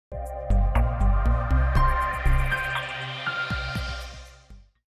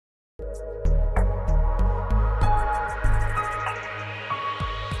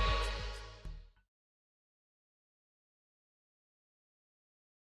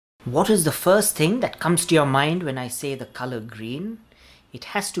What is the first thing that comes to your mind when I say the color green? It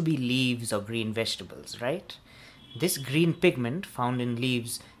has to be leaves or green vegetables, right? This green pigment found in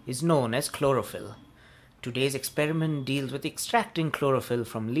leaves is known as chlorophyll. Today's experiment deals with extracting chlorophyll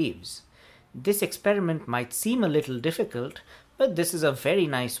from leaves. This experiment might seem a little difficult, but this is a very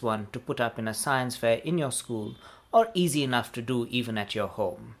nice one to put up in a science fair in your school or easy enough to do even at your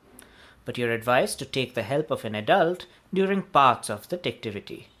home. But you're advised to take the help of an adult during parts of the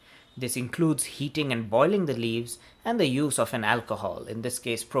activity. This includes heating and boiling the leaves and the use of an alcohol, in this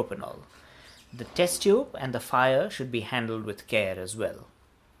case propanol. The test tube and the fire should be handled with care as well.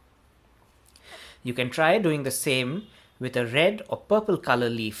 You can try doing the same with a red or purple color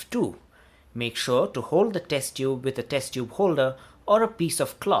leaf too. Make sure to hold the test tube with a test tube holder or a piece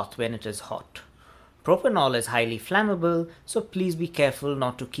of cloth when it is hot. Propanol is highly flammable, so please be careful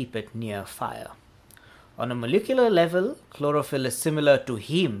not to keep it near fire. On a molecular level, chlorophyll is similar to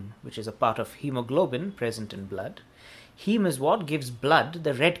heme, which is a part of hemoglobin present in blood. Heme is what gives blood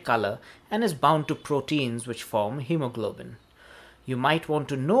the red color and is bound to proteins which form hemoglobin. You might want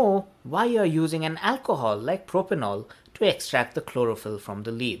to know why you are using an alcohol like propanol to extract the chlorophyll from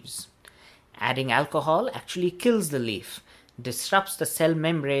the leaves. Adding alcohol actually kills the leaf, disrupts the cell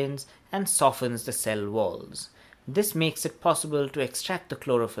membranes, and softens the cell walls. This makes it possible to extract the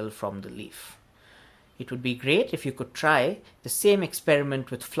chlorophyll from the leaf. It would be great if you could try the same experiment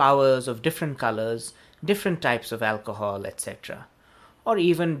with flowers of different colors, different types of alcohol, etc. Or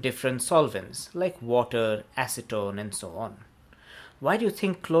even different solvents like water, acetone, and so on. Why do you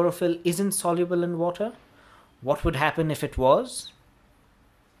think chlorophyll isn't soluble in water? What would happen if it was?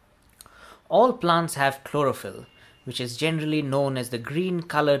 All plants have chlorophyll, which is generally known as the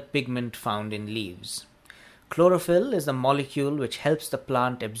green-colored pigment found in leaves. Chlorophyll is the molecule which helps the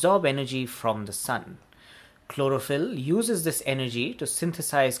plant absorb energy from the sun. Chlorophyll uses this energy to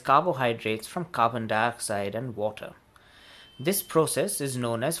synthesize carbohydrates from carbon dioxide and water. This process is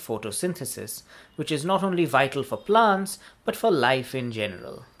known as photosynthesis, which is not only vital for plants, but for life in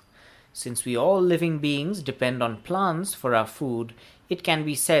general. Since we all living beings depend on plants for our food, it can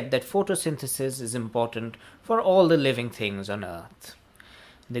be said that photosynthesis is important for all the living things on Earth.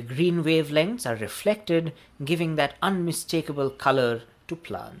 The green wavelengths are reflected, giving that unmistakable color to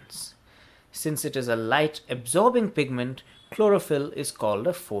plants. Since it is a light-absorbing pigment, chlorophyll is called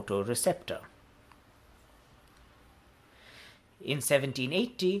a photoreceptor. In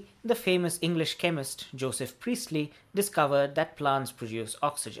 1780, the famous English chemist Joseph Priestley discovered that plants produce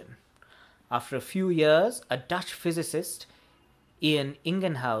oxygen. After a few years, a Dutch physicist, Ian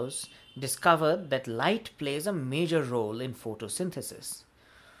Ingenhousz, discovered that light plays a major role in photosynthesis.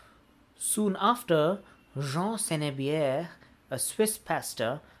 Soon after, Jean Senebière, a Swiss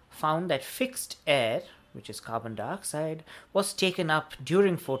pasteur, found that fixed air, which is carbon dioxide, was taken up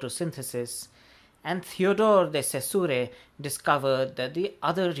during photosynthesis, and Theodore de Saussure discovered that the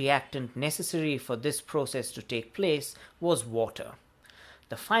other reactant necessary for this process to take place was water.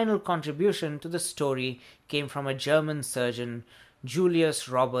 The final contribution to the story came from a German surgeon, Julius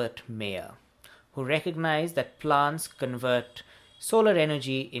Robert Mayer, who recognized that plants convert solar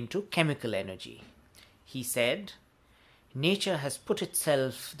energy into chemical energy. He said, "Nature has put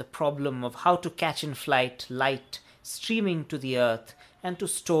itself the problem of how to catch in flight light streaming to the earth and to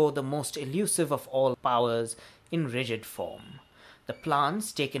store the most elusive of all powers in rigid form. The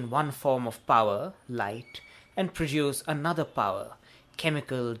plants take in one form of power, light, and produce another power,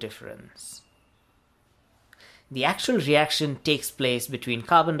 chemical difference. The actual reaction takes place between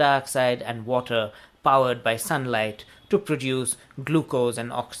carbon dioxide and water powered by sunlight to produce glucose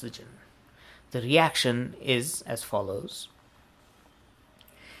and oxygen. The reaction is as follows.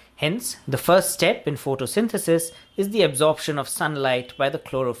 Hence, the first step in photosynthesis is the absorption of sunlight by the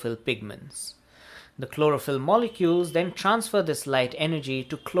chlorophyll pigments. The chlorophyll molecules then transfer this light energy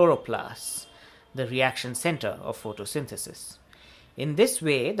to chloroplasts, the reaction center of photosynthesis. In this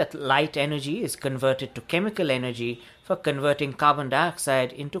way, that light energy is converted to chemical energy for converting carbon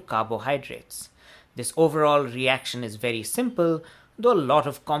dioxide into carbohydrates. This overall reaction is very simple, though a lot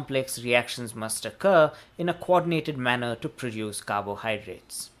of complex reactions must occur in a coordinated manner to produce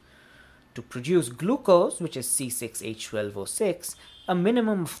carbohydrates. To produce glucose, which is C6H12O6, a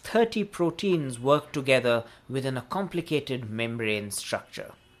minimum of 30 proteins work together within a complicated membrane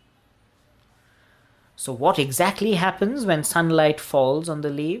structure. So what exactly happens when sunlight falls on the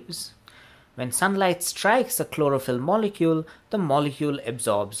leaves? When sunlight strikes a chlorophyll molecule, the molecule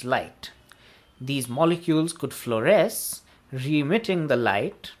absorbs light. These molecules could fluoresce, re-emitting the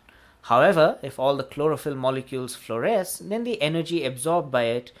light. However, if all the chlorophyll molecules fluoresce, then the energy absorbed by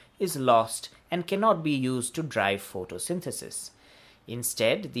it is lost and cannot be used to drive photosynthesis.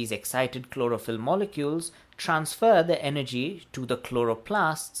 Instead, these excited chlorophyll molecules transfer the energy to the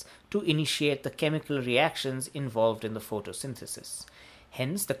chloroplasts to initiate the chemical reactions involved in the photosynthesis.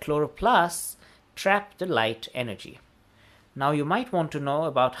 Hence, the chloroplasts trap the light energy. Now, you might want to know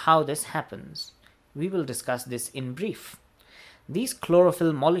about how this happens. We will discuss this in brief. These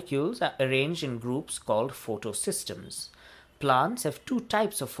chlorophyll molecules are arranged in groups called photosystems. Plants have two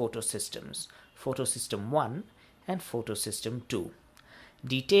types of photosystems, photosystem 1 and photosystem 2.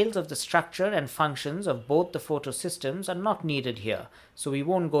 Details of the structure and functions of both the photosystems are not needed here, so we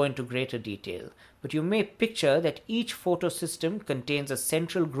won't go into greater detail. But you may picture that each photosystem contains a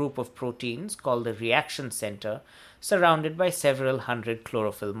central group of proteins called the reaction center, surrounded by several hundred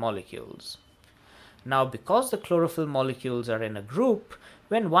chlorophyll molecules. Now, because the chlorophyll molecules are in a group,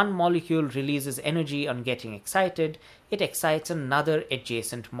 when one molecule releases energy on getting excited, it excites another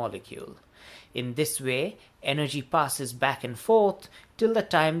adjacent molecule. In this way, energy passes back and forth till the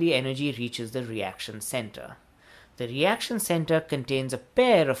time the energy reaches the reaction center. The reaction center contains a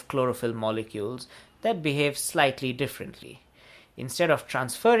pair of chlorophyll molecules that behave slightly differently. Instead of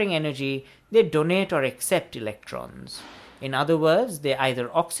transferring energy, they donate or accept electrons. In other words, they either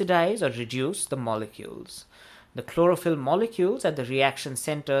oxidize or reduce the molecules. The chlorophyll molecules at the reaction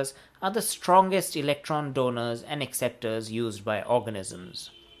centers are the strongest electron donors and acceptors used by organisms.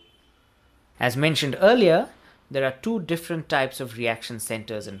 As mentioned earlier, there are two different types of reaction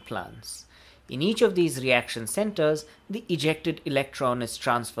centers in plants. In each of these reaction centers, the ejected electron is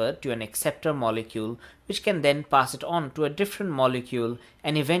transferred to an acceptor molecule, which can then pass it on to a different molecule,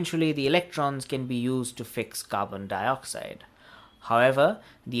 and eventually the electrons can be used to fix carbon dioxide. However,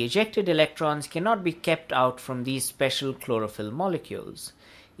 the ejected electrons cannot be kept out from these special chlorophyll molecules.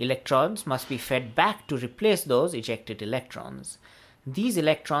 Electrons must be fed back to replace those ejected electrons. These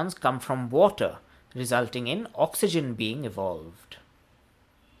electrons come from water, resulting in oxygen being evolved.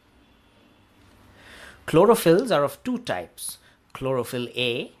 Chlorophylls are of two types, chlorophyll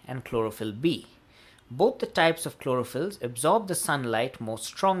A and chlorophyll B. Both the types of chlorophylls absorb the sunlight more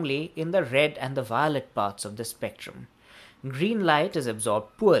strongly in the red and the violet parts of the spectrum. Green light is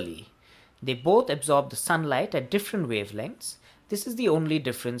absorbed poorly. They both absorb the sunlight at different wavelengths. This is the only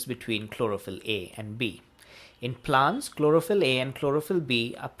difference between chlorophyll A and B. In plants, chlorophyll A and chlorophyll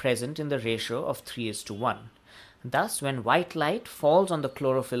B are present in the ratio of 3:1. Thus, when white light falls on the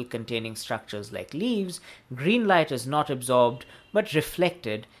chlorophyll containing structures like leaves, green light is not absorbed but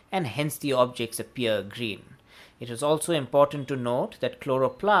reflected, and hence the objects appear green. It is also important to note that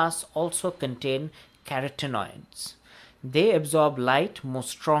chloroplasts also contain carotenoids. They absorb light more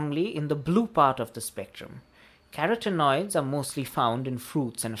strongly in the blue part of the spectrum. Carotenoids are mostly found in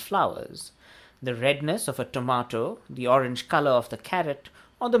fruits and flowers. The redness of a tomato, the orange color of the carrot,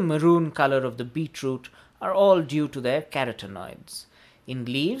 or the maroon color of the beetroot are all due to their carotenoids. In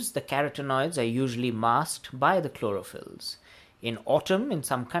leaves, the carotenoids are usually masked by the chlorophylls. In autumn, in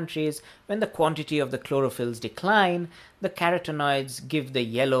some countries, when the quantity of the chlorophylls decline, the carotenoids give the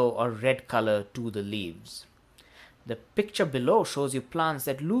yellow or red color to the leaves. The picture below shows you plants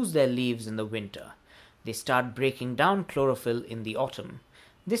that lose their leaves in the winter. They start breaking down chlorophyll in the autumn.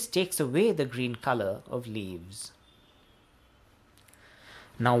 This takes away the green color of leaves.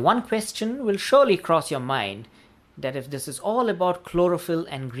 Now, one question will surely cross your mind, that if this is all about chlorophyll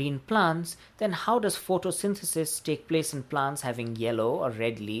and green plants, then how does photosynthesis take place in plants having yellow or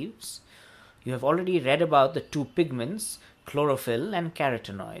red leaves? You have already read about the two pigments, chlorophyll and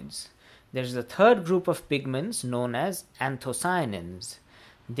carotenoids. There is a third group of pigments known as anthocyanins.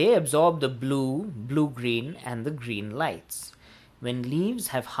 They absorb the blue, blue-green, and the green lights. When leaves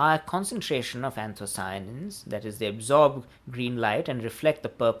have higher concentration of anthocyanins, that is, they absorb green light and reflect the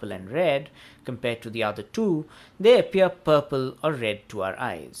purple and red compared to the other two, they appear purple or red to our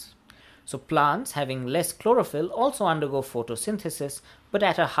eyes. So plants having less chlorophyll also undergo photosynthesis, but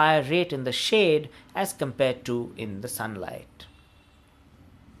at a higher rate in the shade as compared to in the sunlight.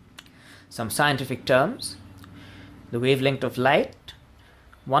 Some scientific terms. The wavelength of light.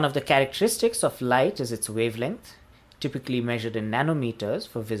 One of the characteristics of light is its wavelength, typically measured in nanometers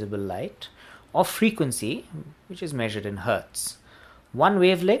for visible light, or frequency, which is measured in hertz. One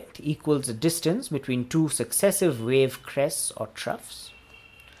wavelength equals the distance between two successive wave crests or troughs.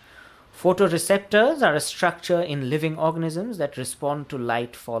 Photoreceptors are a structure in living organisms that respond to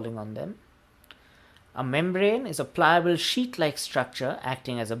light falling on them. A membrane is a pliable sheet-like structure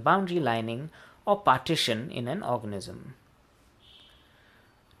acting as a boundary lining or partition in an organism.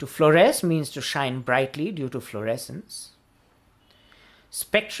 To fluoresce means to shine brightly due to fluorescence.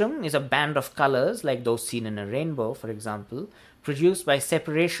 Spectrum is a band of colors like those seen in a rainbow, for example, produced by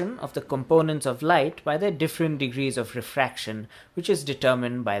separation of the components of light by their different degrees of refraction, which is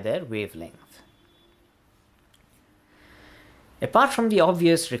determined by their wavelength. Apart from the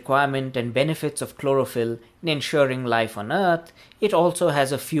obvious requirement and benefits of chlorophyll in ensuring life on Earth, it also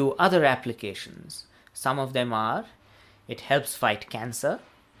has a few other applications. Some of them are: it helps fight cancer,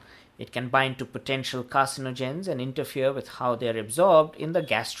 it can bind to potential carcinogens and interfere with how they are absorbed in the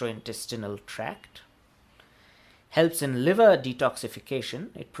gastrointestinal tract, helps in liver detoxification,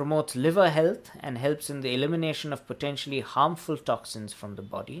 it promotes liver health and helps in the elimination of potentially harmful toxins from the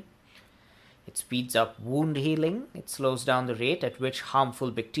body. It speeds up wound healing. It slows down the rate at which harmful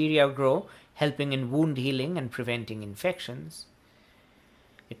bacteria grow, helping in wound healing and preventing infections.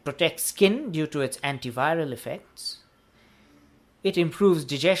 It protects skin due to its antiviral effects. It improves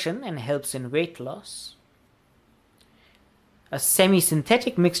digestion and helps in weight loss. A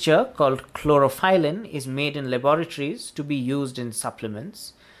semi-synthetic mixture called chlorophyllin is made in laboratories to be used in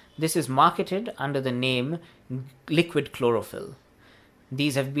supplements. This is marketed under the name liquid chlorophyll.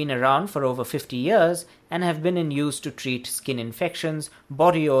 These have been around for over 50 years and have been in use to treat skin infections,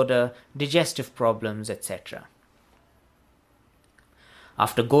 body odor, digestive problems, etc.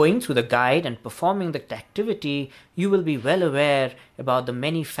 After going through the guide and performing the activity, you will be well aware about the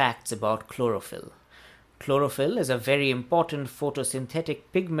many facts about chlorophyll. Chlorophyll is a very important photosynthetic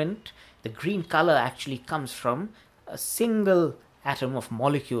pigment. The green color actually comes from a single atom of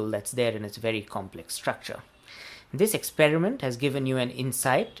molecule that's there in its very complex structure. This experiment has given you an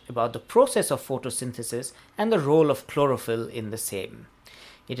insight about the process of photosynthesis and the role of chlorophyll in the same.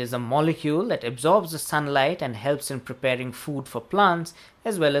 It is a molecule that absorbs the sunlight and helps in preparing food for plants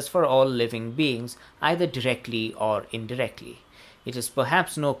as well as for all living beings, either directly or indirectly. It is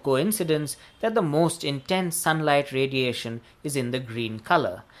perhaps no coincidence that the most intense sunlight radiation is in the green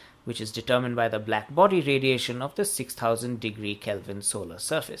color, which is determined by the black body radiation of the 6000 degree Kelvin solar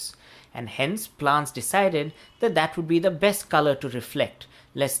surface. And hence plants decided that that would be the best color to reflect,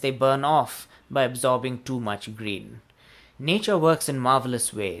 lest they burn off by absorbing too much green. Nature works in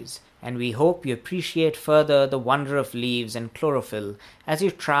marvelous ways, and we hope you appreciate further the wonder of leaves and chlorophyll as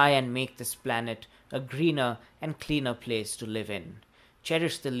you try and make this planet a greener and cleaner place to live in.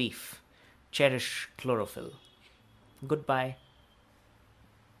 Cherish the leaf. Cherish chlorophyll. Goodbye.